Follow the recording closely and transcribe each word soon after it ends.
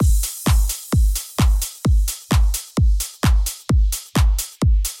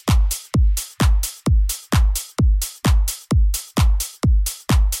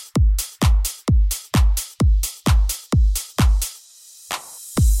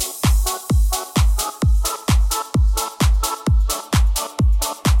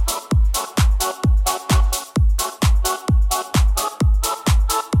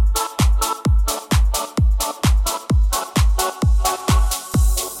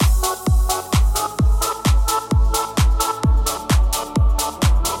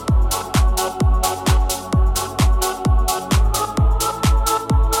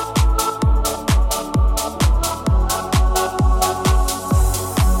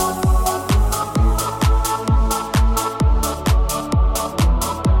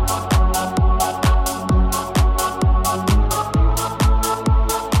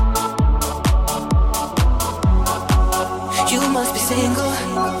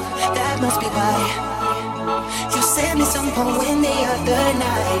me why you sent me some poem the other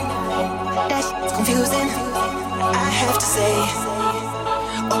night. That's confusing, I have to say.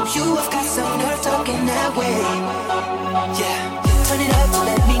 Oh, you have got some nerve talking that way. Yeah, turn it up to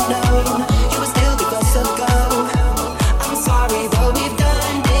let me know you will still give us a go. I'm sorry, but we've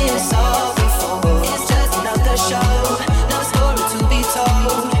done this all before. It's just another show, another story to be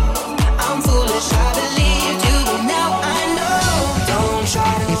told. I'm foolish, I believed you, but now I know. Don't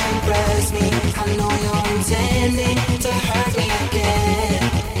try to impress me, I know you're intending to hurt me again.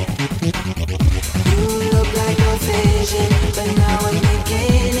 You look like a vision, but now I'm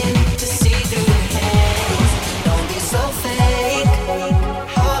beginning to see through your hands. Don't be so fake.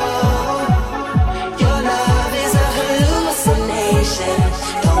 Oh, your love is a hallucination.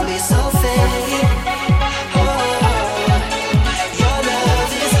 Don't be so fake. Oh, your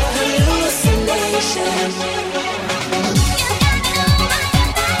love is a hallucination.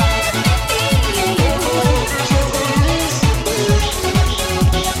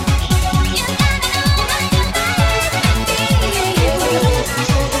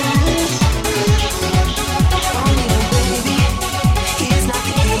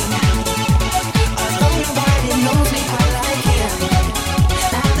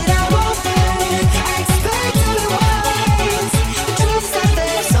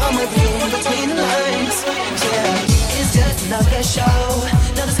 Another show,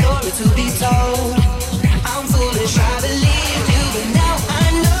 another story to be told. I'm foolish, I believe you, but now I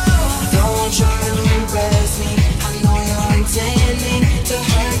know. Don't try to impress me, I know you're intending to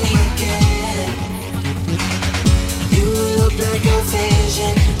hurt me again. You look like a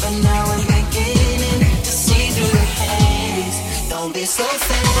vision, but now I'm beginning to see through the haze. Don't be so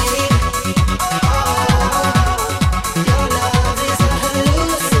fast.